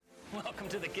Welcome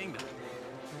to the kingdom.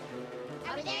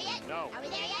 Are we there yet? No. Are we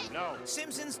there yet? No.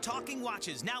 Simpsons Talking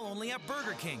Watches, now only at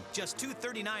Burger King. Just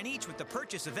 $2.39 each with the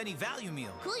purchase of any value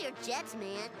meal. Cool your jets,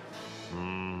 man.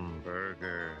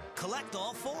 Burger. Collect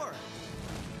all 4.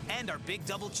 And our big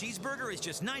double cheeseburger is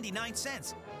just 99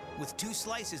 cents, with 2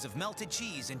 slices of melted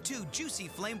cheese and 2 juicy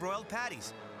flame-broiled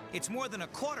patties. It's more than a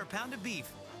quarter pound of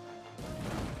beef.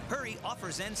 Hurry,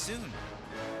 offers end soon.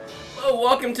 Hello,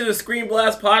 welcome to the Screen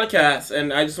Blast podcast,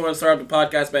 and I just want to start off the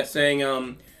podcast by saying,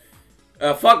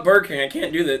 fuck Burger King. I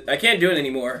can't do that. I can't do it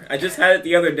anymore. I just had it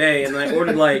the other day, and I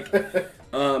ordered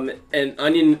an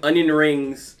onion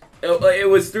rings. It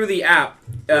was through the app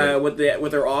with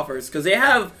their offers, because they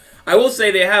have. I will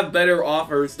say they have better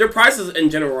offers. Their prices in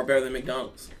general are better than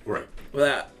McDonald's. Right.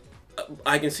 But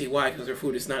I can see why, because their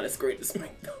food is not as great as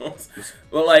McDonald's.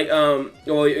 But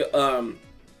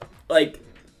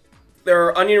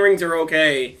their onion rings are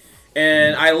okay,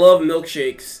 and I love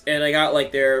milkshakes. And I got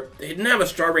they didn't have a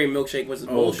strawberry milkshake, which is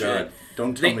bullshit. God.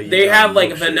 Don't tell me they have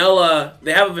milkshake. vanilla.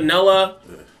 They have a vanilla,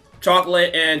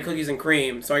 chocolate, and cookies and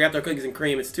cream. So I got their cookies and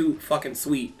cream. It's too fucking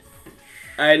sweet.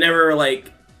 I never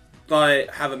thought I'd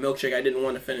have a milkshake I didn't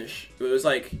want to finish. It was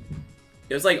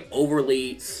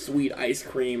overly sweet ice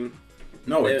cream.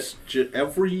 No, it's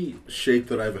every shake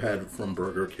that I've had from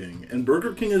Burger King, and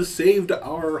Burger King has saved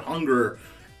our hunger,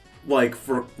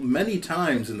 for many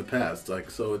times in the past.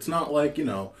 So it's not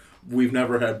we've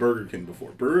never had Burger King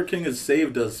before. Burger King has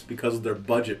saved us because of their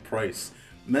budget price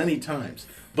many times,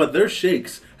 but their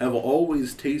shakes have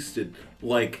always tasted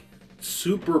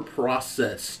super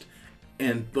processed,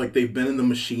 and they've been in the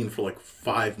machine for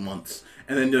 5 months,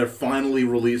 and then they're finally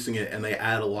releasing it, and they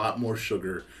add a lot more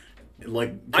sugar.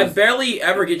 I barely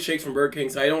ever get shakes from Burger King,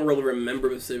 so I don't really remember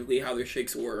specifically how their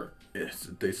shakes were. Yes,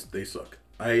 they suck.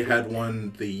 I had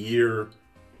one the year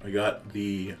I got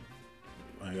my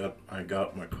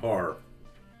car,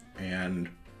 and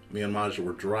me and Maja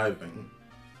were driving,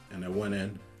 and I went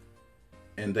in,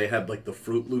 and they had the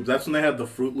Fruit Loops. That's when they had the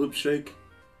Fruit Loop shake,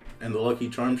 and the Lucky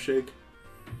Charm shake.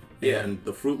 Yeah. And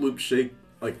the Fruit Loop shake,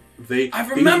 they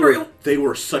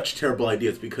were such terrible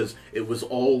ideas, because it was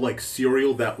all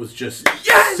cereal that was just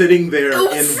sitting there in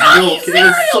milk. It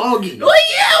was soggy.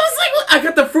 I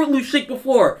got the Fruit Loop shake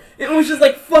before. It was just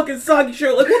fucking soggy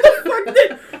cereal. What the fuck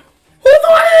who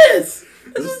thought of this?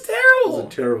 This is terrible. It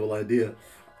was a terrible idea.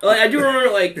 I do remember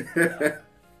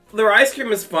their ice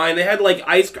cream is fine. They had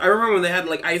ice. I remember when they had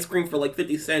ice cream for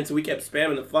 50 cents, and we kept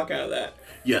spamming the fuck out of that.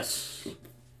 Yes.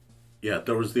 Yeah,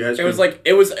 there was the ice cream.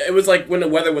 It was when the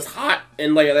weather was hot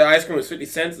and the ice cream was 50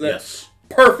 cents. Yes.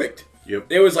 Perfect. Yep.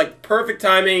 It was perfect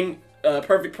timing,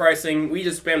 perfect pricing. We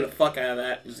just spammed the fuck out of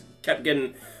that. Just kept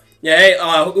getting. Yeah, hey,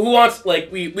 who wants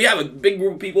we have a big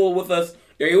group of people with us.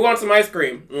 Yeah, who wants some ice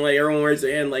cream? And everyone raised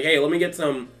their hand. Hey, let me get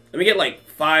 10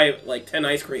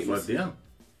 ice creams. But yeah,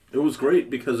 it was great,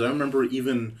 because I remember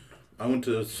I went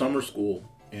to summer school,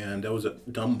 and I was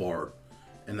at Dunbar.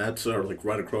 And that's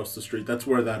right across the street. That's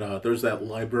where there's that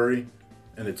library,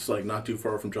 and it's not too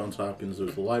far from Johns Hopkins.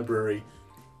 There's the library,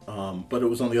 but it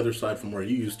was on the other side from where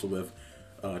you used to live.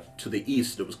 To the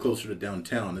east, it was closer to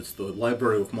downtown. It's the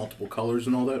library with multiple colors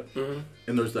and all that. Mm-hmm.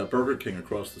 And there's that Burger King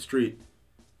across the street.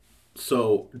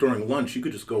 So during lunch, you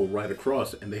could just go right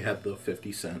across, and they had the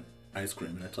 50-cent ice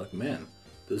cream. And it's man,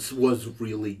 this was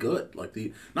really good. Not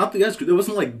the ice cream. It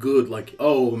wasn't good,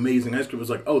 amazing ice cream. It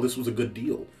was this was a good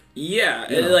deal. Yeah,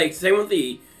 and same with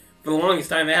for the longest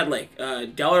time, they had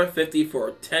 $1.50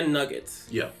 for 10 nuggets.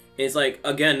 Yeah. And it's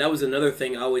again, that was another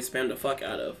thing I always spammed the fuck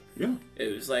out of. Yeah.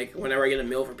 It was whenever I get a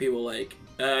meal for people,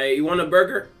 you want a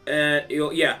burger?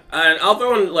 Yeah. And I'll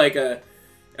throw in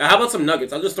how about some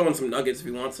nuggets? I'll just throw in some nuggets if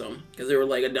you want some, because they were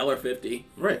 $1.50.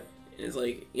 Right. And it's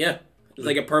yeah. It's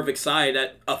a perfect side,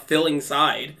 a filling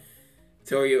side,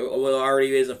 to what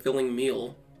already is a filling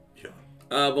meal. Yeah.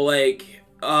 But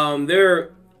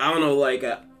they're, I don't know,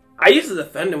 I used to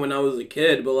defend them when I was a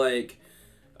kid, but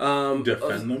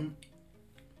defend them?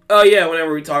 Oh yeah,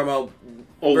 whenever we talk about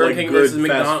Burger King versus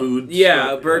McDonald's. Yeah,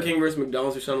 stuff. Burger King versus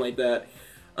McDonald's or something like that.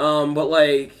 But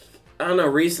I don't know,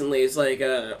 recently it's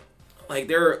their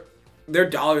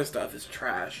dollar stuff is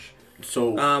trash.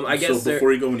 So I guess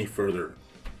before you go any further,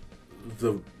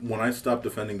 when I stopped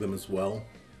defending them as well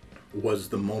was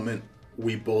the moment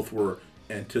we both were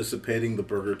anticipating the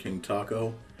Burger King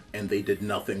taco, and they did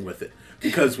nothing with it.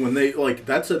 Because when they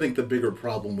that's I think the bigger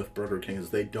problem with Burger King is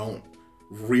they don't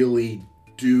really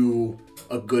do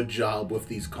a good job with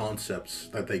these concepts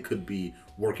that they could be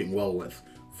working well with.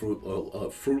 Fruit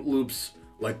Loops,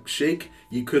 Like shake,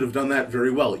 you could have done that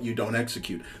very well. You don't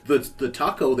execute. The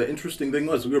taco, the interesting thing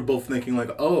was we were both thinking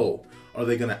like, oh, are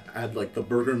they gonna add like the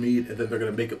burger meat and then they're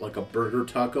gonna make it like a burger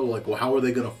taco? Like, well, how are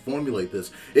they gonna formulate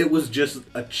this? It was just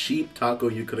a cheap taco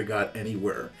you could have got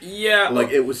anywhere. Yeah.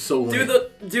 Like it was so lame.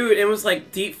 Dude, it was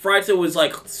like deep fried, so it was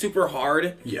like super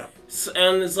hard. Yeah.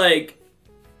 And it's like,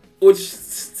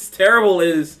 what's terrible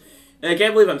is, and I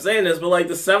can't believe I'm saying this, but like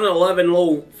the 7-Eleven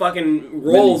little fucking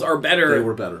rolls are better. They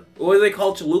were better. What were they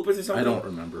called? Chalupas or something? I don't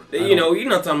remember. You're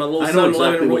not talking about little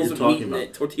 7-Eleven rolls with meat in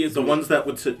it, tortillas. The ones that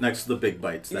would sit next to the big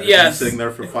bites. That yes. Sitting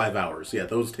there for 5 hours. Yeah,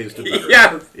 those tasted better.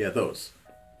 Yeah. Yeah, those.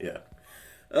 Yeah.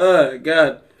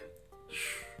 God.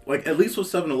 Like, at least with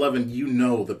 7-Eleven, you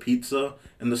know the pizza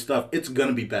and the stuff, it's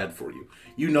gonna be bad for you.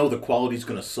 You know the quality's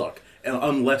gonna suck. And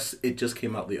unless it just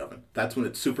came out the oven. That's when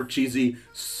it's super cheesy,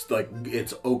 like,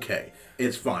 it's okay.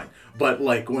 It's fine. But,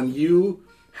 like, when you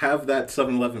have that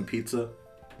 7-Eleven pizza,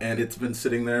 and it's been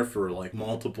sitting there for, like,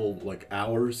 multiple, like,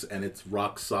 hours, and it's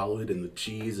rock solid, and the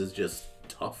cheese is just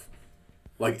tough.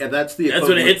 Like, and that's the That's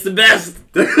when it hits the best.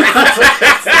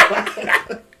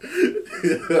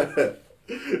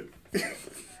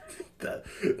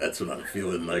 That's what I'm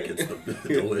feeling like. It's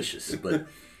delicious. But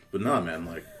nah, man,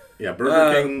 like, yeah,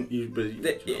 Burger King.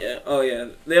 Yeah, oh yeah,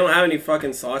 they don't have any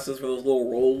fucking sauces for those little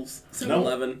rolls.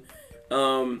 7-Eleven.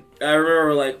 I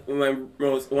remember like one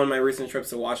of my recent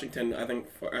trips to Washington. I think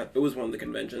it was one of the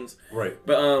conventions. Right.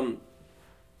 But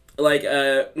like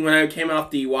when I came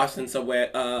off the Washington subway,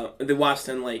 the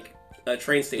Washington like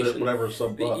train station. Whatever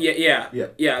sub. Yeah.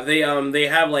 They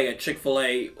have like a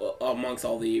Chick-fil-A amongst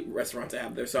all the restaurants they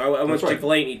have there. So I went to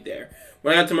Chick-fil-A and eat there.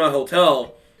 When I got to my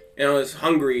hotel and I was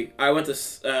hungry, I went to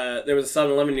there was a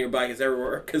 7-Eleven nearby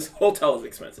because hotel is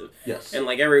expensive. Yes. And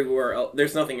like everywhere else,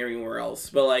 there's nothing anywhere else.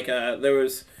 But like there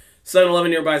was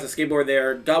 7-Eleven nearby, as a skateboard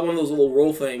there. Got one of those little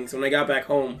roll things. When I got back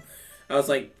home, I was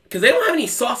like, because they don't have any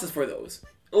sauces for those.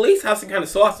 At least have some kind of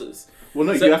sauces. Well,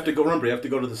 no, you have to go. Remember, you have to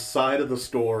go to the side of the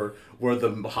store where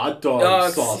the hot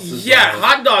dog sauce is. Yeah,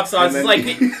 hot dog sauce is like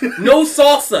no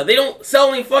salsa. They don't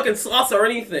sell any fucking salsa or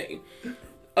anything.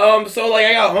 So like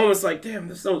I got home, it's like, damn,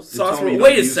 there's no sauce for.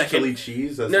 Wait a second. Chili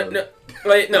cheese. No.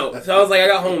 So I was like, I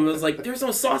got home, and I was like, there's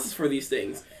no sauces for these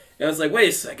things. And I was like, wait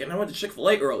a second, I went to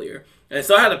Chick-fil-A earlier, and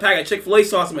so I had a pack of Chick-fil-A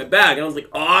sauce in my bag, and I was like,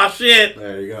 oh shit.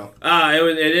 There you go.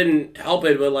 It didn't help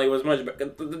it, but like it was much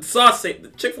better. The sauce,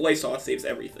 the Chick-fil-A sauce saves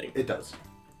everything. It does.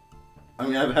 I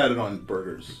mean, I've had it on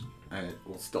burgers, and it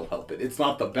will still help it. It's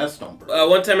not the best on burgers.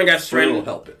 One time I got stranded. It will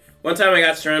help it. One time I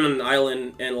got stranded on an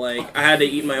island, and like I had to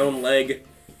eat my own leg,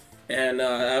 and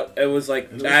it was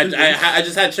like I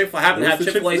just had Chick-fil-A. I happened to have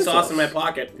Chick-fil-A sauce in my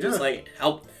pocket, just like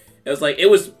help. It was like it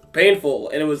was painful,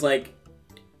 and it was like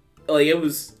it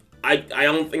was. I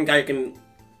don't think I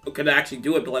could actually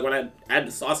do it, but like when I had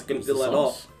the sauce, I couldn't feel it at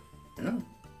all. Yeah.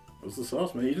 It was the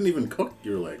sauce, man. You didn't even cook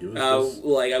your leg. It was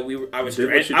I was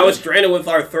stranded with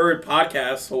our third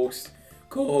podcast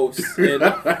co-host, and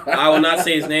I will not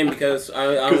say his name because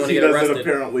I don't want to get arrested. He doesn't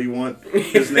apparently want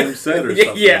his name said or something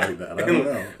like that. I don't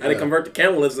know. I had to convert to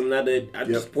cannibalism. I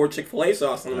just poured Chick-fil-A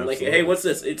sauce on him. Like, hey, what's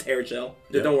this? It's hair gel.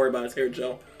 Yep. Don't worry about it. It's hair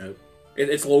gel. Yep.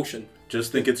 It's lotion.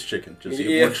 Just think it's chicken. Just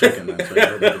eat more chicken. That's what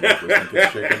everybody does. Just think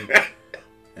it's chicken,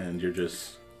 and you're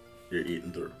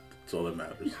eating through. That's all that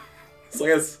matters.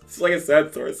 It's like a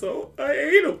sad story, so I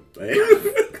ate them.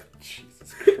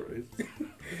 Jesus Christ.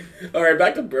 Alright,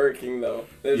 back to Burger King, though.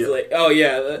 It's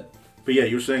but yeah,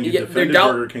 you were saying you defended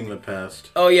Burger King in the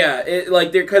past. Oh, yeah.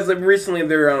 Because recently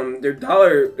their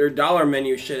dollar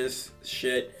menu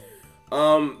shit.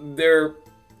 Their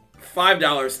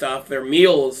 $5 stuff, their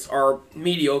meals are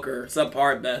mediocre,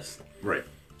 subpar at best. Right.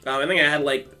 I think I had,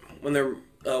 when their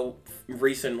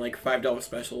recent, $5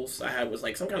 specials I had was,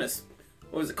 some kind of...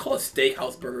 What was it called? A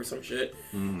steakhouse burger or some shit.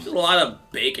 Just a lot of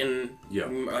bacon,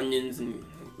 onions, and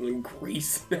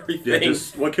grease and everything. Yeah,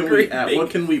 just what can we add? What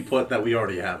can we put that we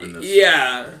already have in this?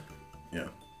 Yeah.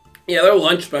 Their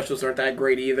lunch specials aren't that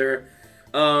great either.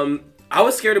 I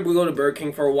was scared to go to Burger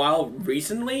King for a while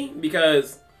recently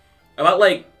because about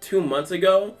 2 months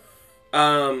ago,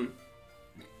 off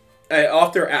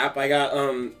their app, I got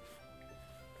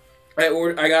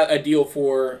I got a deal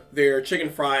for their chicken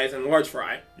fries and large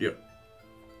fry. Yep.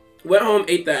 Went home,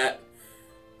 ate that.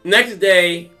 Next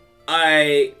day,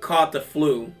 I caught the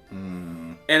flu,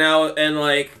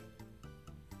 it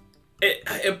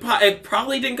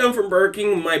probably didn't come from Burger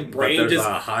King. My brain just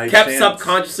kept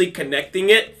subconsciously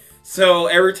connecting it. So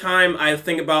every time I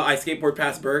think about I skateboard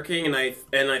past Burger King and I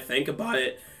think about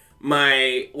it,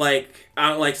 my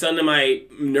suddenly my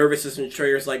nervous system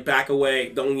triggers like back away,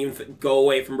 don't even go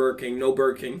away from Burger King, no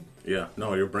Burger King. Yeah,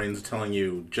 no, your brain's telling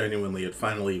you genuinely. It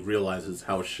finally realizes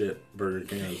how shit Burger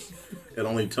King is. It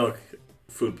only took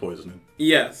food poisoning.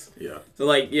 Yes. Yeah.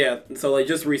 So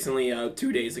just recently,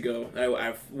 2 days ago,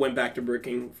 I went back to Burger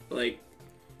King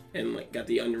and got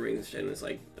the onion rings and shit, and it's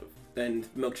like, then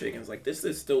milkshake, and I was like, this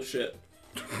is still shit.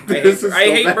 I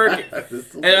hate Burger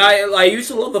King. And I used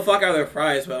to love the fuck out of their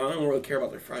fries, but I don't really care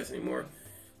about their fries anymore.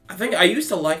 I think I used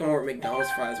to like them more at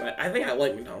McDonald's fries, but I think I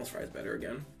like McDonald's fries better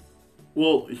again.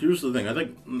 Well, here's the thing. I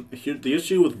think the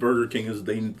issue with Burger King is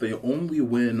they only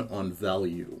win on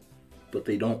value, but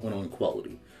they don't win on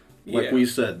quality. Like we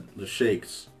said, the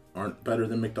shakes aren't better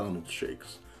than McDonald's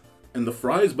shakes. And the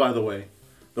fries, by the way,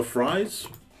 the fries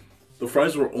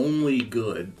were only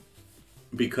good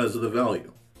because of the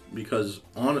value. Because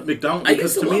on McDonald's, I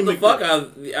used to love the fuck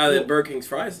out of Burger King's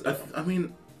fries. I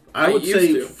mean, I would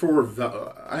say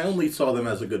I only saw them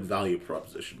as a good value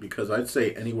proposition, because I'd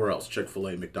say anywhere else,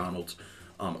 Chick-fil-A, McDonald's,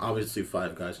 obviously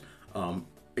Five Guys,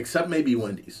 except maybe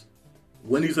Wendy's.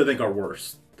 Wendy's, I think, are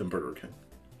worse than Burger King.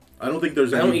 I don't think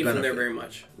there's any benefit. I don't eat from there very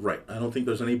much. Right. I don't think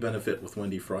there's any benefit with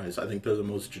Wendy fries. I think they're the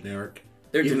most generic.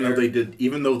 They're generic.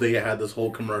 Even though they had this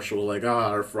whole commercial like,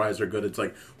 our fries are good, it's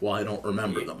like, well, I don't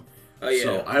remember them. Oh yeah.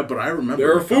 So but I remember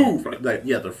they're food.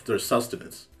 They're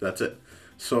sustenance. That's it.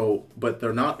 So, but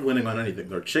they're not winning on anything.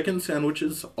 Their chicken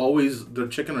sandwiches their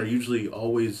chicken are usually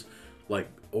always like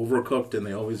overcooked, and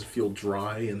they always feel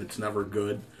dry, and it's never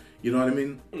good. You know what I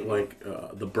mean? Mm-hmm. Like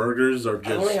the burgers are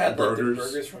just I only had burgers. Like,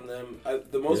 the burgers from them.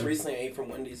 The most recently I ate from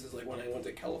Wendy's is like when I went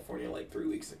to California like 3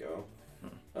 weeks ago.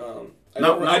 I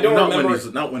don't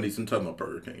remember. Not Wendy's. I'm talking about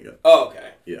Burger King again. Oh,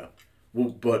 okay. Yeah. Well,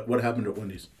 but what happened at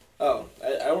Wendy's? Oh,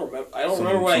 I don't remember. I don't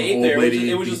remember what I ate there.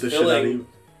 It was just filling.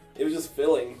 It was just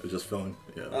filling. It was just filling.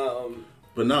 Yeah.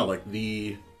 But no, like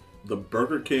the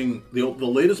Burger King, the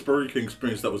latest Burger King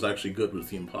experience that was actually good was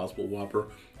the Impossible Whopper,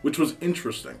 which was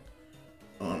interesting.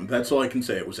 That's all I can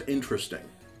say. It was interesting.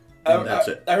 That's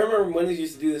it. I remember Wendy's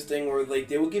used to do this thing where like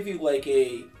they would give you like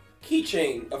a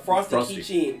keychain, a frosty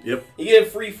keychain. Yep. You get a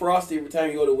free Frosty every time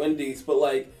you go to Wendy's, but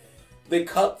like the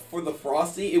cup for the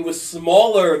Frosty, it was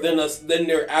smaller than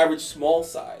their average small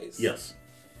size. Yes.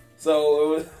 So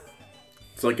it was.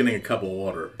 It's like getting a cup of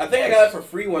water. I think I got it for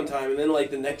free one time, and then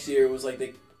like the next year it was like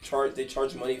they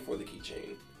charged money for the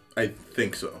keychain. I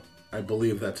think so. I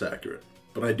believe that's accurate.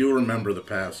 But I do remember the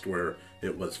past where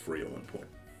it was free at one point.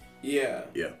 Yeah.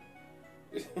 Yeah.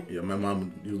 Yeah, my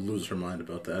mom, you lose her mind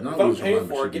about that. If I'm paying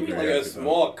for it, give me like a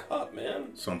small cup,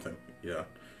 man. Something, yeah.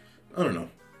 I don't know.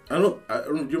 You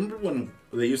remember when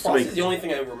they used to make... Frosty's the only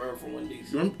thing I remember from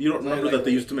Wendy's. You don't remember that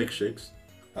they used to make shakes?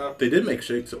 Huh? They did make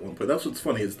shakes at one point. That's what's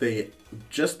funny, is they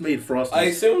just made Frosties. I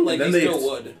assume like they still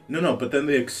would. No, but then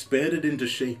they expanded into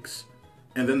shakes.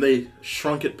 And then they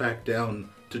shrunk it back down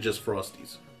to just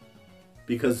Frosties.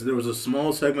 Because there was a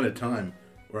small segment of time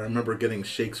where I remember getting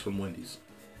shakes from Wendy's.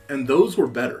 And those were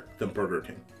better than Burger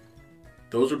King.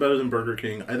 Those are better than Burger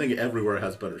King. I think everywhere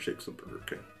has better shakes than Burger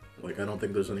King. Like, I don't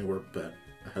think there's anywhere that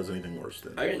has anything worse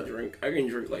than I can drink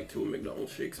like 2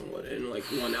 McDonald's shakes in like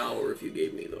 1 hour if you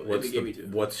gave me those.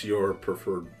 What's your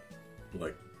preferred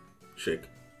like shake?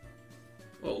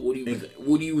 Well, what do you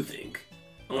think?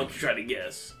 I want you to try to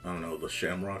guess. I don't know, the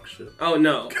Shamrock shit. Oh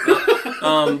no.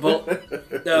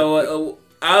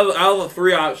 I have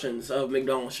 3 options of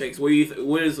McDonald's shakes.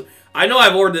 I know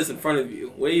I've ordered this in front of you.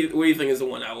 What do you think is the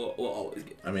one I will always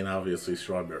get? I mean, obviously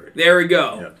strawberry. There we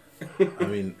go. Yeah. I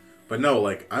mean, but no,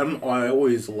 like I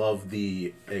always love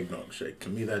the eggnog shake. To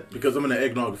me, that because I'm an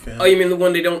eggnog fan. Oh, you mean the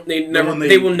one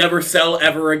they will never sell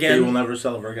ever again? They will never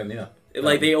sell ever again. Yeah.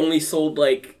 Like they only sold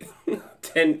like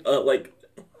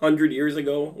 100 years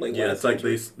ago. Like yeah, it's like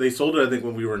they sold it I think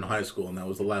when we were in high school, and that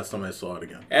was the last time I saw it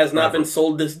again. It has not been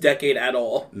sold this decade at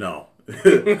all. No.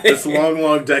 This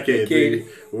long decade.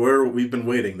 We've been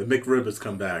waiting. The McRib has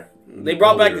come back. They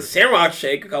brought back the Shamrock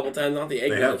Shake a couple times, not the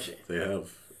eggnog shake. They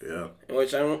have. Yeah.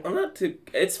 Which I'm not too.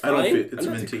 It's fine. It's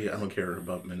minty. I don't care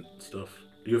about mint stuff.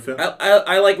 Are you a fan?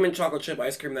 I like mint chocolate chip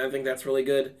ice cream. I think that's really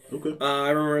good. Okay. I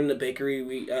remember in the bakery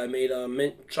we made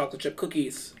mint chocolate chip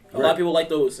cookies. A lot of people like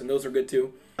those, and those are good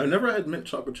too. I've never had mint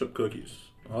chocolate chip cookies.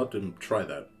 I'll have to try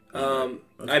that.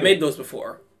 I made those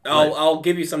before. I'll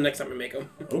give you some next time I make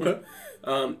them. Okay.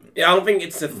 Yeah, I don't think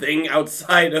it's a thing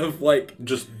outside of like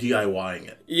just DIYing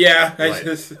it. Yeah,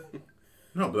 right.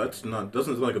 No, but doesn't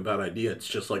sound like a bad idea. It's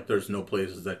just like there's no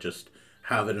places that just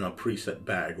have it in a preset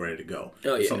bag ready to go.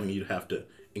 Oh, it's yeah. something you'd have to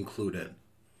include in.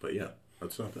 But yeah,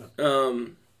 that's not bad. Oh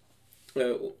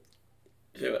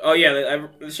yeah,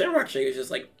 the Shamrock Shake is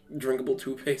just like drinkable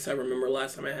toothpaste. I remember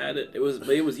last time I had it. It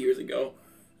was years ago.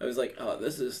 I was like, oh,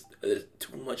 this is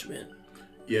too much, man.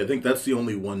 Yeah, I think that's the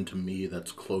only one to me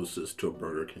that's closest to a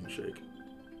Burger King shake.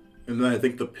 And then I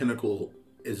think the pinnacle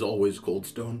is always Cold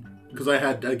Stone. Because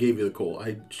I gave you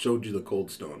I showed you the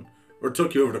Cold Stone. Or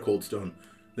took you over to Cold Stone.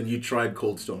 Then you tried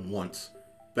Cold Stone once.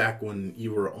 Back when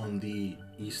you were on the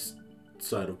east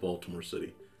side of Baltimore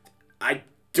City. I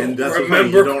don't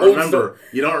remember. You don't remember.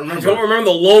 You don't remember. I don't remember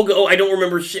the logo. I don't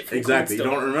remember shit from Exactly. Cold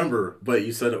You Stone. don't remember, but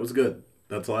you said it was good.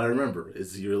 That's all I remember.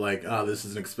 Is you're like, this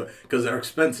is an because they're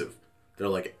expensive. They're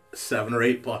like $7 or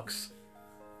 $8,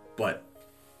 but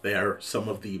they are some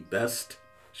of the best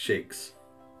shakes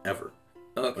ever.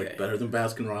 Okay. Like better than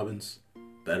Baskin Robbins,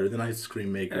 better than ice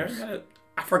cream makers.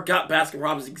 I forgot Baskin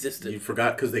Robbins existed. You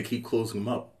forgot because they keep closing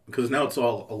them up. Because now it's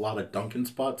all a lot of Dunkin'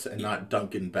 spots and not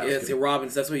Dunkin' Baskin. Yeah, it's the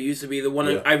Robbins. That's what it used to be. The one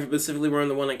I specifically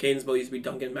remember the one at Catonsville used to be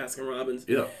Dunkin' Baskin Robbins.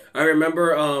 Yeah. I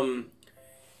remember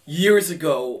years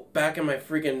ago, back in my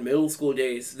freaking middle school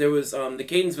days, there was the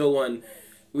Catonsville one.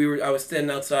 I was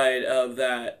standing outside of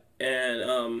that,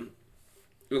 and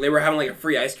they were having like a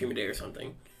free ice cream day or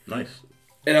something. Nice.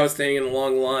 And I was standing in a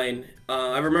long line.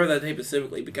 I remember that day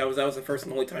specifically because that was the first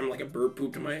and only time like a bird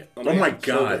pooped on my Oh my god,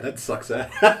 shoulder. that sucks.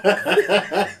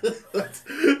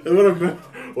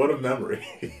 What a memory.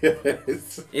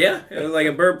 Yeah, it was like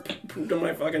a bird pooped on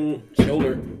my fucking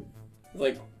shoulder. It was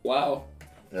like, wow.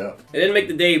 Yeah. It didn't make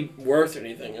the day worse or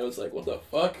anything. It was like, what the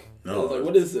fuck? No. I was like,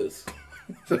 what is this?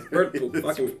 Bird poop,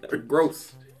 fucking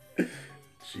gross.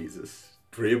 Jesus.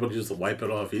 Were you able to just wipe it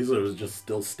off easily, or was it just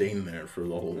still stained there for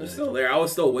the whole It day? was still there. I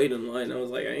was still waiting in line. I was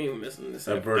like, I ain't missing this.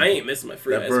 That bird- I ain't missing my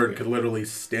free That ice bird cream. could literally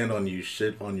stand on you,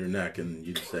 shit on your neck, and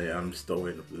you'd say, I'm still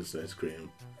waiting for this ice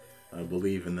cream. I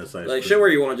believe in this ice cream. Like, shit where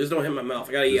you want. Just don't hit my mouth.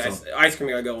 I gotta eat Just ice cream.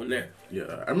 Gotta go in there.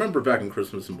 Yeah, I remember back in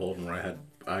Christmas in Baltimore,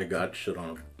 I got shit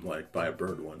on like by a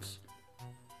bird once.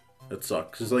 It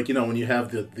sucks. Cause like, you know, when you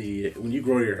have when you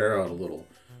grow your hair out a little,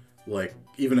 like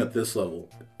even at this level,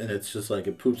 and it's just like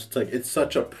it poops. It's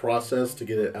such a process to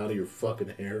get it out of your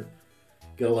fucking hair.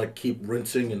 You gotta like keep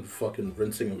rinsing and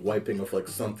wiping with like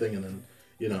something, and then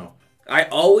you know. I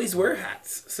always wear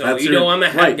hats, so I'm a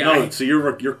hat right, guy. No, so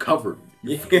you're covered.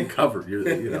 You're fucking covered.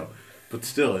 You know, but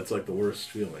still, it's like the worst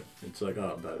feeling. It's like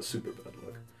super bad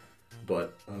luck.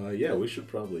 But yeah, we should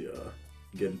probably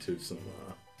get into some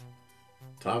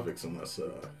topics unless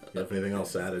you have anything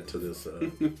else added to this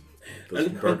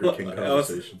Burger King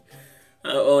conversation.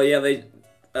 Oh yeah,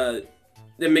 the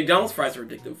McDonald's fries are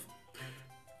addictive.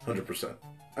 100%.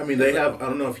 I mean, they have. I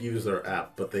don't know if you use their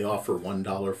app, but they offer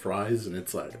 $1 fries, and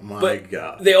it's like, my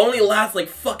god. They only last like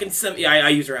fucking 7. Yeah, I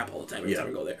use their app all the time every time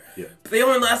I go there. Yeah. But they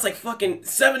only last like fucking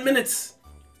 7 minutes.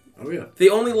 Oh yeah. They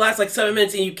only last like 7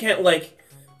 minutes, and you can't like.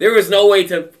 There is no way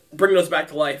to bring those back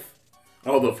to life.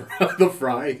 Oh, the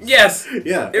fries. Yes.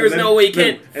 Yeah. There is no way you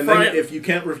can't. And then if you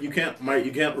can't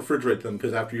refrigerate them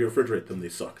because after you refrigerate them, they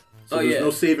suck. So there's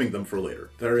no saving them for later.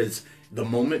 There is the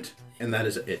moment, and that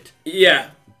is it. Yeah.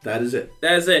 That is it.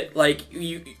 That is it. Like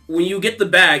when you get the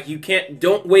bag,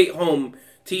 don't wait home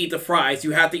to eat the fries.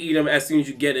 You have to eat them as soon as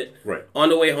you get it. Right. On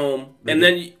the way home, and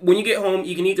then when you get home,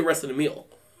 you can eat the rest of the meal.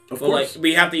 Of course. But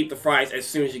you have to eat the fries as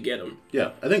soon as you get them.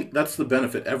 Yeah, I think that's the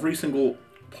benefit. Every single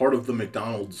part of the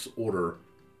McDonald's order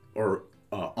or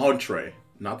entree,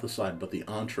 not the side, but the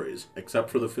entrees, except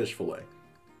for the fish fillet.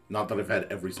 Not that I've had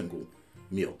every single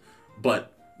meal,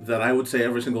 but that I would say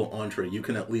every single entree you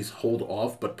can at least hold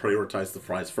off, but prioritize the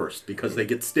fries first because they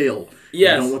get stale.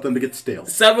 Yes. You don't want them to get stale.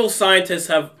 Several scientists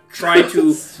have tried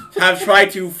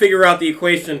to figure out the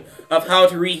equation of how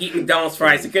to reheat McDonald's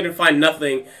fries. They couldn't find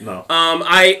nothing. No.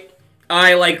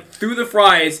 I like threw the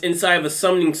fries inside of a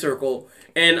summoning circle,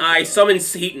 and I summoned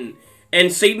Satan.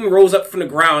 And Satan rose up from the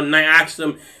ground, and I asked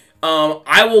him,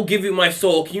 I will give you my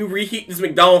soul. Can you reheat these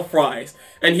McDonald's fries?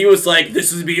 And he was like,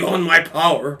 this is beyond my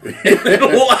power. And then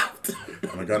left.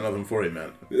 I got nothing for you,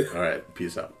 man. All right,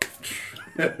 peace out.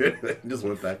 Just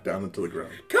went back down into the ground.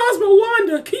 Cosmo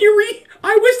Wanda,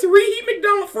 I wish to reheat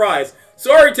McDonald's fries.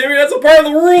 Sorry, Timmy, that's a part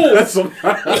of the rules.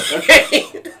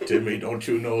 Timmy, don't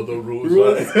you know the rules?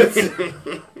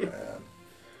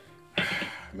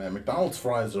 Man, McDonald's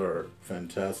fries are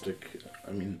fantastic.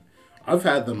 I mean, I've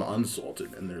had them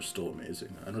unsalted, and they're still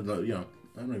amazing. I don't know,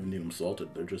 I don't even need them salted.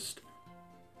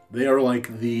 They are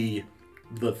like the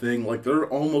thing. Like they're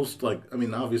almost like. I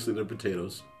mean, obviously they're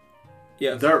potatoes.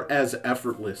 Yeah. They're as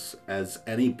effortless as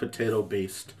any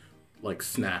potato-based like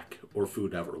snack or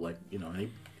food ever. Like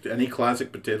any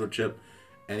classic potato chip,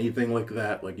 anything like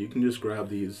that. Like you can just grab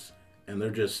these, and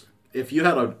they're just if you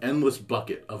had an endless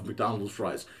bucket of McDonald's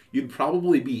fries, you'd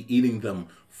probably be eating them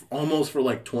almost for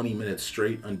like 20 minutes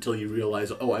straight until you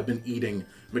realize, oh, I've been eating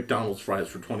McDonald's fries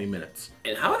for 20 minutes.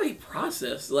 And how are they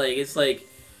processed? Like, it's like,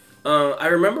 I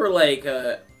remember, like,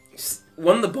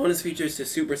 one of the bonus features to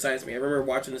Super Size Me, I remember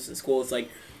watching this in school, it's like,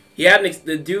 he had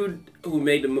the dude who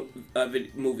made the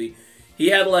movie, he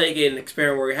had, like, an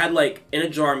experiment where he had, like, in a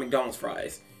jar McDonald's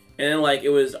fries, and then, like, it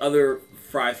was other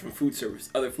fries from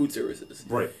other food services.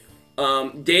 Right.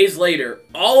 Days later,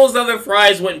 all those other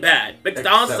fries went bad.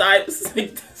 McDonald's size,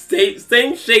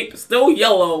 same shape, still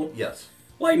yellow. Yes.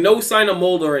 Like, no sign of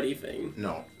mold or anything.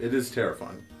 No, it is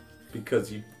terrifying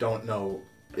because you don't know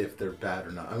if they're bad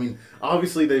or not. I mean,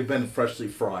 obviously they've been freshly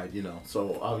fried, you know,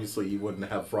 so obviously you wouldn't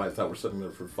have fries that were sitting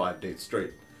there for 5 days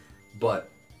straight. But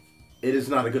it is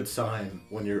not a good sign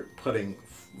when you're putting,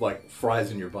 like,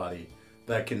 fries in your body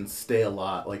that can stay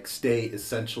stay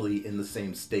essentially in the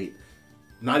same state.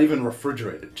 Not even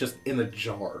refrigerated, just in a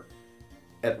jar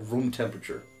at room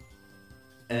temperature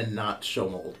and not show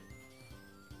mold.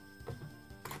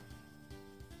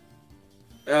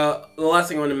 The last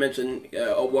thing I want to mention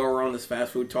while we're on this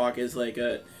fast food talk is like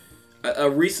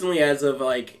recently, as of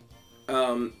like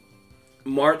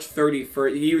March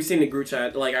 31st, you've seen the group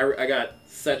chat. Like I got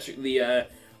finally got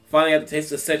to taste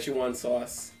the Szechuan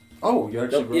sauce. Oh, you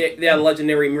actually? Yeah,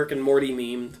 legendary Rick and Morty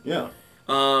meme. Yeah.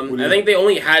 I think they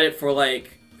only had it for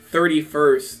like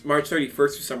March 31st for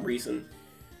some reason,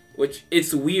 which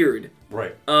it's weird.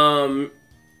 Right.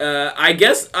 I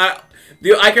guess I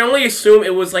can only assume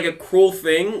it was like a cruel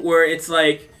thing where it's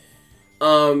like,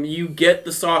 you get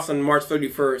the sauce on March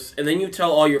 31st, and then you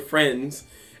tell all your friends,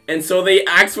 and so they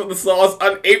ask for the sauce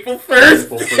on April 1st.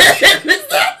 April 1st. And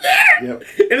it's not there! Yep.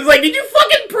 And it's like, did you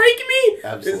fucking break me?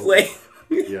 Absolutely. It's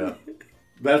like... Yeah.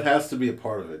 That has to be a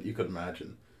part of it, you could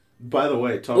imagine. By the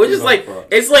way, talking which is about like, fries.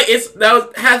 if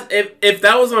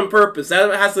that was on purpose,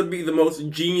 that has to be the most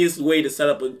genius way to set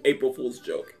up an April Fool's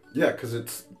joke. Yeah, because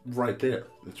it's right there.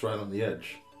 It's right on the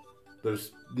edge.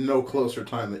 There's no closer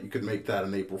time that you could make that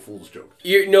an April Fool's joke.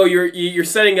 You're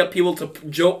setting up people to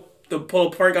pull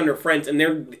a prank on their friends, and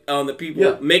they're the people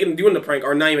doing the prank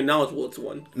are not even knowledgeable it's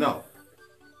one. No,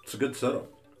 it's a good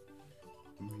setup.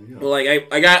 Yeah. Well, like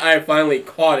I finally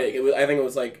caught it. I think it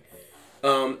was like,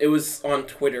 it was on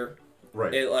Twitter.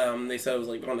 Right. They said it was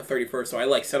like on the 31st, so I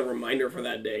like set a reminder for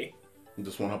that day. You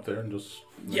just went up there and just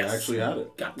Yes. actually had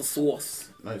it. Got the sauce.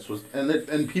 Nice.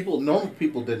 Normal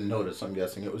people didn't notice, I'm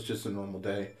guessing. It was just a normal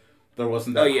day. There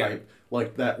wasn't that hype.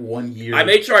 Like that 1 year. I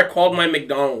made sure I called my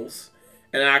McDonald's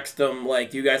and asked them,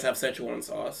 like, do you guys have Szechuan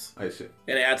sauce? I see.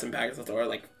 And they had some packets of store.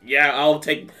 Like, yeah,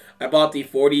 I bought the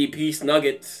 40-piece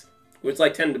nuggets, which is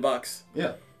like $10.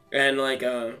 Yeah. And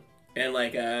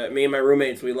me and my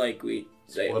roommates, we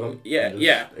split them.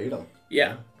 Yeah. Ate them.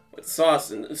 Yeah. With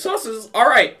sauce, and the sauce is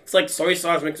alright. It's like soy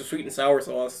sauce mixed with sweet and sour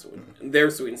sauce. Their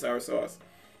sweet and sour sauce.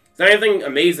 It's not anything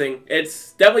amazing.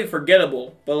 It's definitely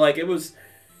forgettable, but like it was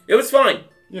fine.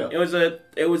 Yeah. It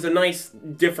was a nice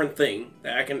different thing.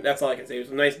 That's all I can say. It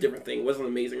was a nice different thing. It wasn't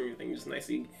amazing or anything. Just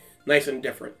nice and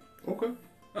different. Okay.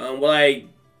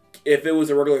 If it was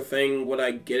a regular thing, would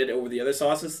I get it over the other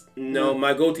sauces? No.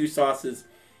 My go-to sauce is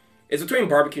between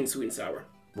barbecue and sweet and sour.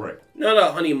 Right. Not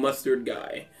a honey mustard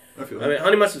guy. I mean,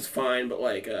 honey mustard's fine, but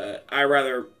like,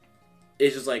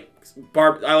 it's just like,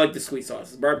 I like the sweet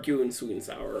sauces. Barbecue and sweet and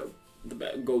sour are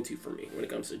the go-to for me when it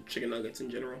comes to chicken nuggets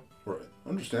in general. Right.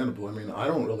 Understandable. I mean, I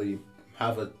don't really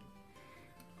have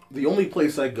the only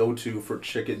place I go to for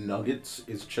chicken nuggets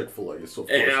is Chick-fil-A. So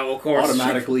of course,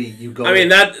 automatically you go. I mean,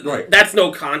 that's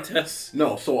no contest.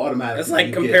 No, so automatically. That's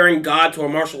like comparing God to a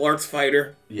martial arts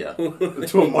fighter. Yeah,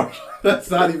 to a martial. That's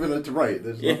not even right.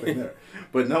 There's nothing there.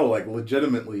 But no, like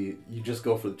legitimately, you just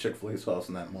go for the Chick-fil-A sauce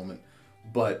in that moment.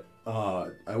 But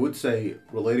I would say,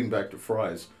 relating back to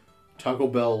fries, Taco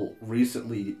Bell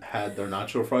recently had their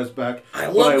nacho fries back. I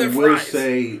love their fries. I will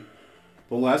say,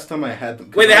 the last time I had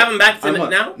them... Wait, they have them back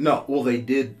now? No, well, they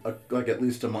did like at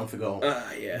least a month ago.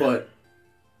 Yeah.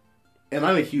 And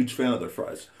I'm a huge fan of their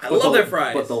fries. I love their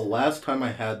fries. But the last time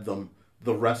I had them,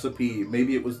 the recipe,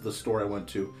 maybe it was the store I went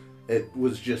to, it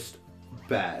was just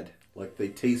bad. Like, they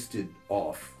tasted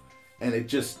off. And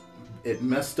it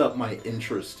messed up my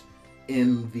interest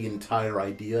in the entire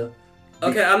idea.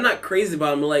 Okay, I'm not crazy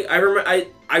about them. Like, I remember,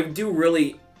 I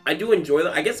do enjoy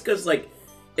them. I guess because, like,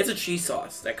 it's a cheese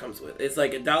sauce that comes with it. It's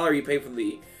like $1 you pay for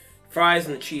the fries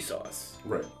and the cheese sauce.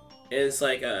 Right. And it's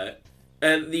like,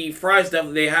 and the fries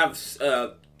definitely, they have,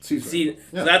 seasoning.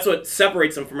 Yeah. So that's what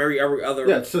separates them from every other.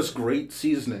 Yeah, it's this great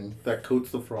seasoning that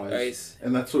coats the fries. Nice.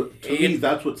 And that's what, to me,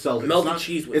 that's what sells it. Melted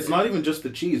cheese with it. It's not even just the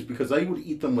cheese, because I would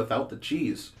eat them without the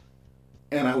cheese,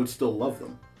 and I would still love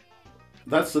them.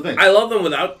 That's the thing. I love them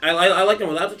without. I like them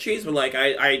without the cheese, but like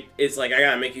it's like I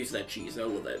gotta make use of that cheese. I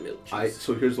love that milk cheese.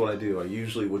 So here's what I do. I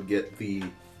usually would get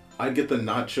I'd get the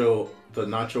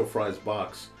nacho fries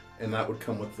box, and that would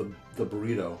come with the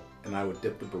burrito, and I would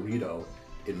dip the burrito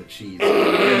in the cheese.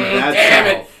 And that's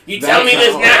Damn it! You tell me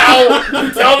this now.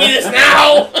 You tell me this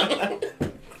now.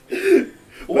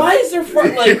 Why is there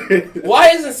why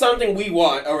isn't something we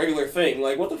want a regular thing?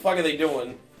 Like, what the fuck are they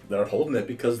doing? They're holding it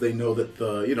because they know that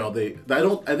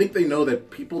I think they know that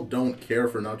people don't care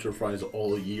for nacho fries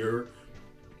all year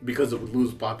because it would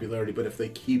lose popularity. But if they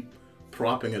keep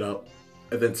propping it up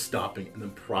and then stopping and then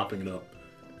propping it up,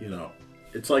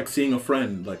 it's like seeing a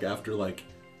friend like after like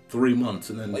 3 months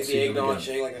and then like the seeing them eggnog again.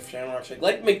 shake, like the shamrock shake,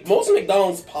 like most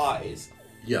McDonald's pies.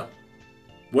 Yeah.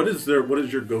 What is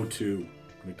your go-to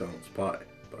McDonald's pie,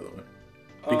 by the way?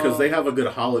 Because they have a good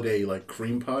holiday like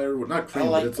cream pie or not cream,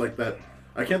 but it's like that.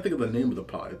 I can't think of the name of the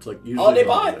pie. It's like usually holiday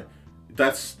pie.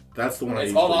 That's the one.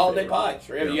 It's called holiday pie.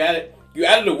 Sure, Yeah. You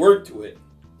added a word to it.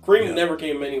 Cream never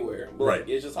came anywhere. But Right.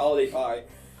 It's just holiday pie.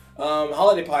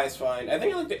 Holiday pie is fine. I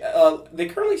think they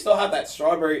currently still have that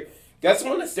strawberry. That's the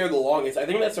one that's there the longest. I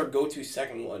think that's their go-to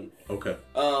second one. Okay.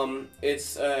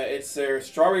 It's their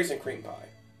strawberries and cream pie.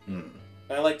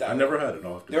 I like that. I never had it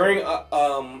often. During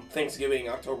Thanksgiving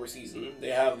October season, they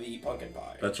have the pumpkin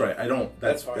pie. That's right. I don't.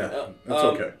 That's fine. Yeah, that's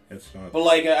okay. It's not. But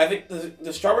like, I think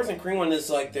the strawberries and cream one is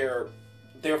like they're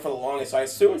there for the longest. So I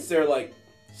assume it's their like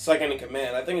second in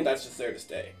command. I think that's just there to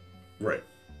stay. Right.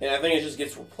 And I think it just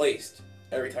gets replaced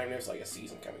every time there's like a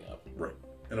season coming up. Right.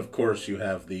 And of course you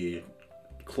have the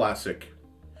classic,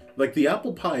 like the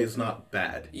apple pie is not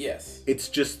bad. Yes. It's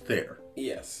just there.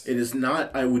 Yes. It is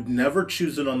not. I would never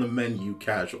choose it on the menu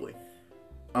casually,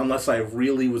 unless I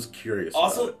really was curious.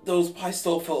 Also, about it. those pies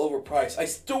still felt overpriced. I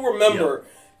still remember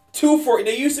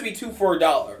they used to be $2 for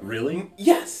 $1. Really?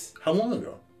 Yes. How long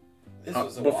ago? This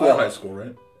was a before while high ago. school,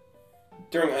 right?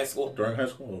 During high school. During high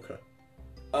school, okay.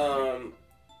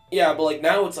 Yeah, but like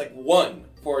now it's like $1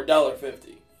 for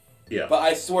 $1.50. Yeah. But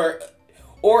I swear,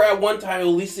 or at one time at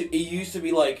least it used to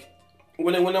be like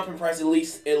when it went up in price at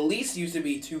least used to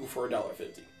be $2 for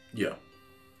 $1.50. Yeah.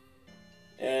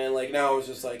 And like now it's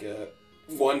just like a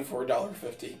 $1 for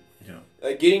 $1.50. Yeah.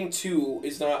 Like getting 2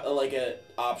 is not like an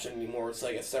option anymore. It's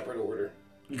like a separate order.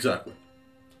 Exactly.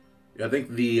 Yeah, I think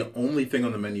the only thing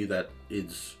on the menu that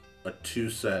is a 2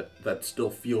 set that still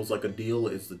feels like a deal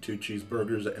is the 2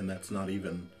 cheeseburgers, and that's not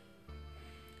even.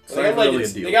 It's They not got, like, really a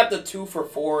deal. they got the 2 for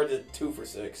 $4, the 2 for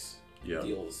 $6 Yeah.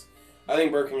 deals. I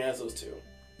think Burger King has those too.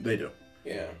 They do.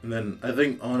 Yeah. And then I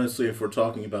think honestly, if we're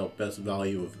talking about best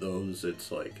value of those,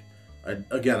 it's like,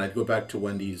 I'd go back to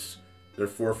Wendy's. They're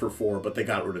 4 for $4, but they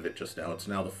got rid of it just now. It's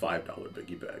now the $5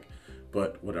 biggie bag,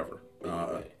 but whatever.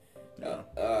 Yeah.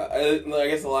 I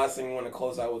guess the last thing we want to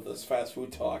close out with this fast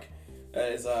food talk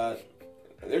is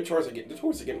their toys are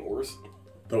getting worse.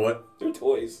 The what? Their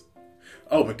toys.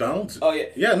 Oh, McDonald's. Oh yeah.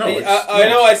 Yeah, no. I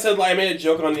know. I made a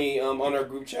joke on the on our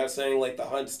group chat saying like the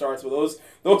hunt starts with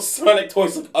those Sonic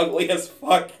toys look ugly as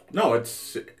fuck. No,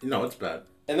 it's bad.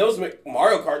 And those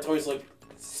Mario Kart toys look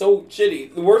so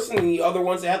shitty. Worse than the other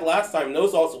ones they had last time.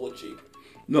 Those also look cheap.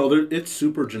 No, it's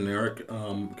super generic.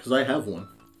 Because I have one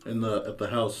at the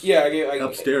house. Yeah, I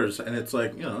upstairs, and it's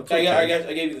like it's. I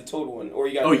Okay. gave you the Toad one, or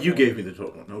you got. Oh, you gave me the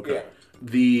Toad one. Okay. Yeah.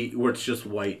 Where it's just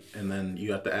white, and then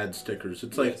you have to add stickers.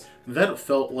 It's like Yes. that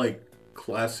felt like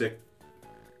classic,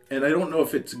 and I don't know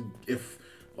if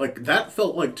that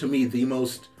felt like to me the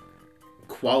most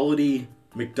quality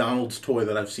McDonald's toy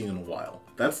that I've seen in a while.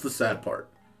 That's the sad part,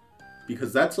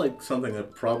 because that's like something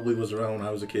that probably was around when I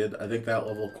was a kid. I think that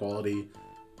level of quality,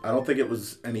 I don't think it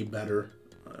was any better.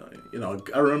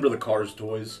 I remember the Cars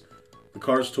toys. The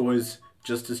Cars toys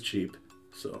just as cheap.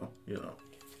 So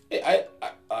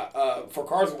For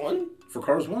Cars 1? For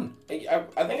Cars 1. I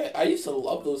think I used to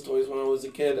love those toys when I was a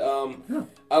kid. Yeah.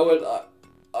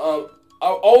 I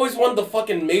always wanted the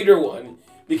fucking Mater one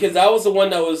because that was the one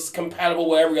that was compatible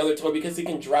with every other toy because it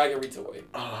can drag every toy.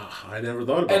 I never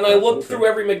thought about And that. I looked through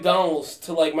every McDonald's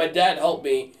to my dad helped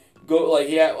me go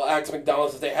he asked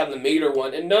McDonald's if they had the Mater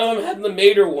one, and none of them had the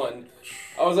Mater one.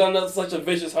 I was on such a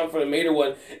vicious hunt for the Mater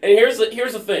one. And here's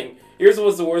the thing. Here's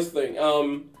what's the worst thing.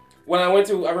 When I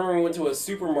remember we went to a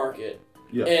supermarket.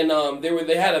 Yeah. And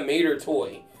they had a Mater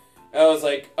toy. I was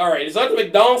like, all right, it's not the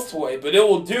McDonald's toy, but it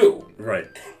will do. Right.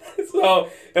 So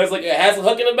I was like, it has a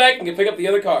hook in the back and can pick up the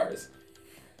other cars.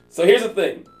 So here's the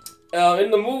thing.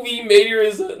 In the movie, Mater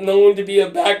is known to be a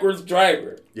backwards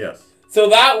driver. Yes. So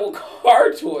that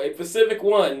car toy, Pacific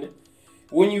One,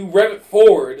 when you rev it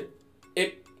forward,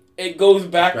 it goes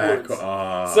backwards.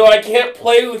 So I can't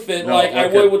play with it like I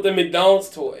would with the McDonald's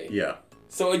toy. Yeah.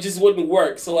 so it just wouldn't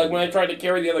work. So like when I tried to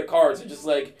carry the other cars, it's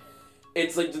like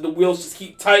the wheels just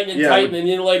keep tightening and tightening, and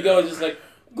you let go, it just like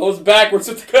goes backwards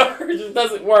with the car. It just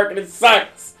doesn't work, and it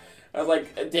sucks. I was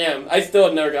like, damn, I still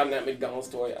have never gotten that McDonald's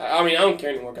toy. I mean, I don't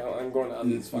care anymore. I'm going out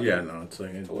these fucking it's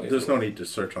like there's no need to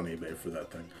search on eBay for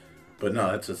that thing. But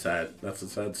no, that's a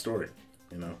sad story.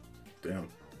 You know, damn.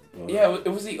 Well, yeah, it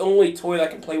was the only toy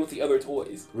that can play with the other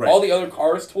toys. Right. All the other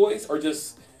Cars toys are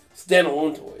just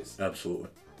standalone toys. Absolutely.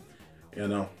 You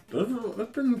know,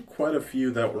 there've been quite a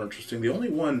few that were interesting. The only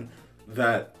one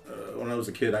that, when I was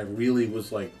a kid, I really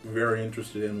was, like, very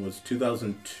interested in was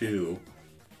 2002.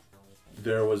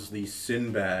 There was the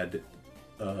Sinbad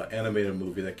animated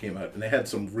movie that came out, and they had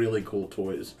some really cool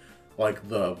toys. Like,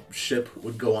 the ship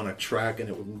would go on a track, and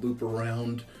it would loop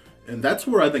around. And that's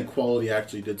where I think quality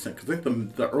actually did sink. Because I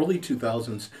think the early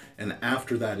 2000s and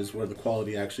after that is where the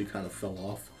quality actually kind of fell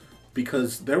off.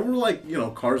 Because there were, like, you know,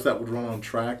 cars that would run on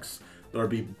tracks. There would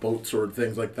be boats or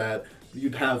things like that.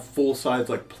 You'd have full-size,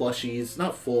 like, plushies.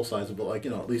 Not full-size, but, like,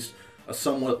 you know, at least a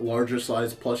somewhat larger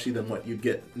size plushie than what you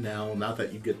get now. Not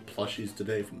that you get plushies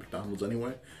today from McDonald's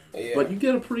anyway. Yeah. But you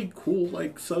get a pretty cool,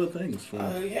 like, set of things from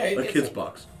a kid's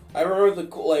box. I remember the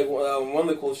cool, like, one of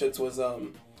the cool shits was,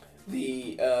 when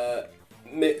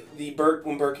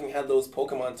Burger King had those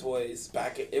Pokemon toys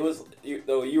back. You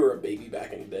were a baby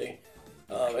back in the day,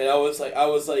 and I was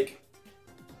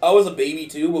a baby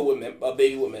too, but a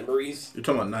baby with memories. You're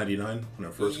talking about '99 when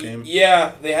it first came.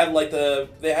 Yeah, they had Pokemon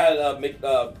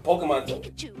toys.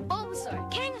 Pikachu,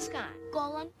 Bulbasaur, Kangaskhan,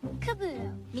 Golem,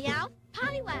 Kabuto, Meow,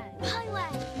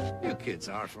 Poliwag. You kids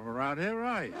aren't from around here,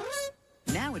 right?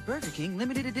 Now at Burger King,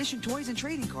 limited edition toys and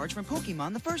trading cards from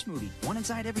Pokemon the first movie. One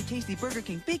inside every tasty Burger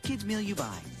King Big Kids meal you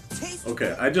buy.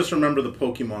 Okay, I just remember the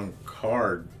Pokemon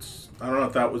cards. I don't know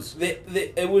if that was... They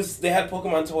had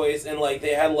Pokemon toys, and like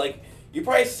they had like... You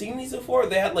probably seen these before?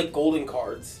 They had like golden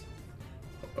cards.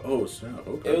 Oh, snap,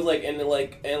 okay. It was like, and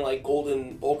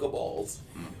golden Pokeballs.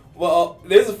 Well,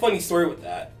 there's a funny story with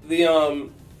that. The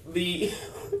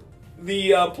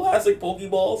plastic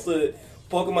Pokeballs that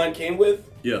Pokemon came with...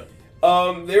 Yeah.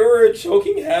 They were a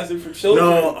choking hazard for children.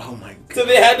 No, oh my god. So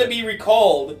they had to be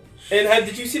recalled. And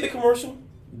did you see the commercial?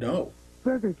 No.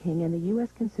 Burger King and the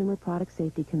U.S. Consumer Product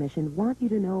Safety Commission want you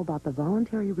to know about the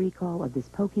voluntary recall of this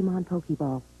Pokemon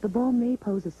Pokeball. The ball may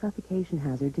pose a suffocation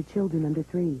hazard to children under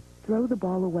 3. Throw the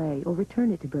ball away or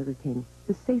return it to Burger King.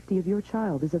 The safety of your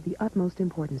child is of the utmost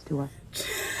importance to us.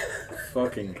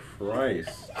 Fucking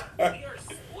Christ. We are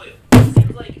spoiled. It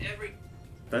seems like every...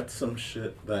 That's some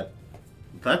shit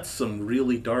That's some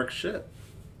really dark shit.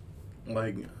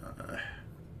 Like,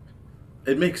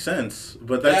 it makes sense,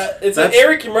 but that's an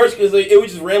airy commercial because it would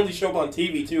just randomly show up on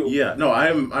TV too. Yeah, no, I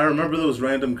remember those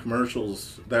random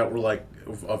commercials that were like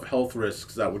of health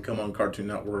risks that would come on Cartoon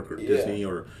Network or Disney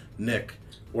or Nick,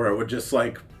 where it would just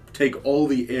like take all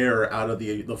the air out of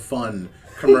the fun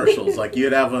commercials. Like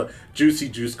you'd have a Juicy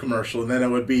Juice commercial, and then it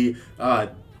would be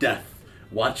death.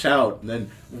 Watch out, and then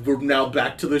we're now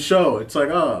back to the show. It's like,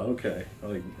 oh, okay.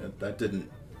 Like that didn't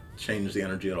change the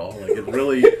energy at all. Like it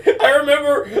really. I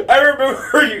remember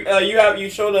you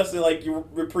showed us that like you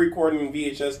were pre-recording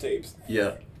VHS tapes.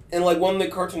 Yeah. And like one of the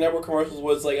Cartoon Network commercials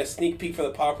was like a sneak peek for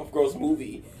the Powerpuff Girls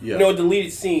movie. Yeah. A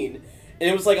deleted scene, and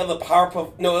it was like of the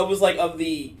Powerpuff. No, it was like of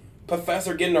the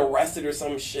professor getting arrested or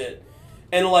some shit.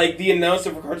 And, like, the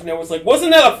announcer for Cartoon Network was like,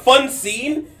 wasn't that a fun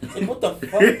scene? Like, what the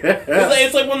fuck?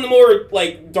 It's like one of the more,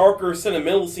 like, darker,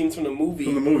 sentimental scenes from the movie.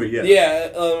 From the movie, yeah. Yeah.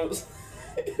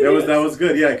 That was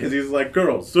good, yeah, because he's like,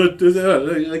 girls. Like,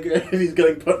 and he's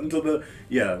getting put into the...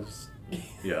 Yeah.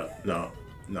 No.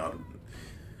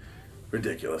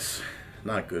 Ridiculous.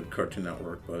 Not good, Cartoon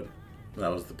Network, but that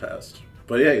was the past.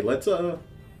 But, yeah, let's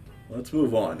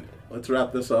move on. Let's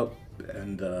wrap this up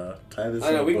and tie this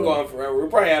I know, we can go on forever.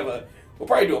 We'll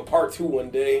probably do a part 2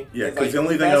 one day. Yeah, because the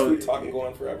only thing I was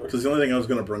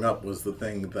going to bring up was the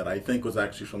thing that I think was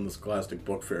actually from the Scholastic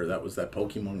Book Fair. That was that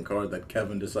Pokemon card that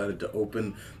Kevin decided to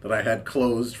open that I had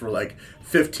closed for like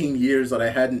 15 years that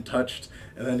I hadn't touched,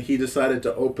 and then he decided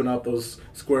to open up those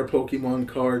square Pokemon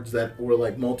cards that were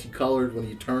like multicolored when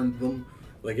you turned them.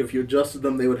 Like if you adjusted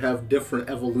them, they would have different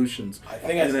evolutions. I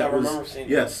think I remember seeing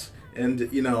that. Yes, and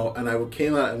and I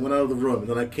came out and went out of the room, and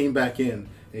then I came back in.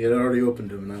 He had already opened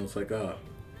them, and I was like,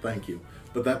 thank you.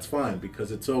 But that's fine,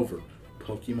 because it's over.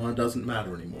 Pokemon doesn't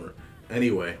matter anymore.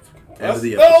 Anyway, end of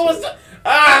the episode.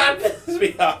 That pisses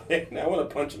me off. I want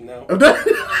to punch him now.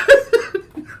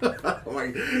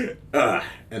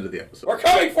 End of the episode. We're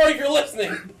coming for you if you're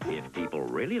listening. If people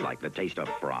really like the taste of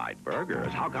fried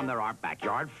burgers, how come there aren't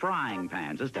backyard frying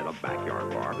pans instead of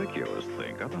backyard barbecues?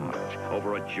 Think about it.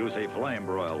 Over a juicy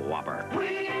flame-broiled Whopper. We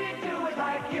do it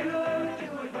like you do.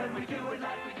 we do it like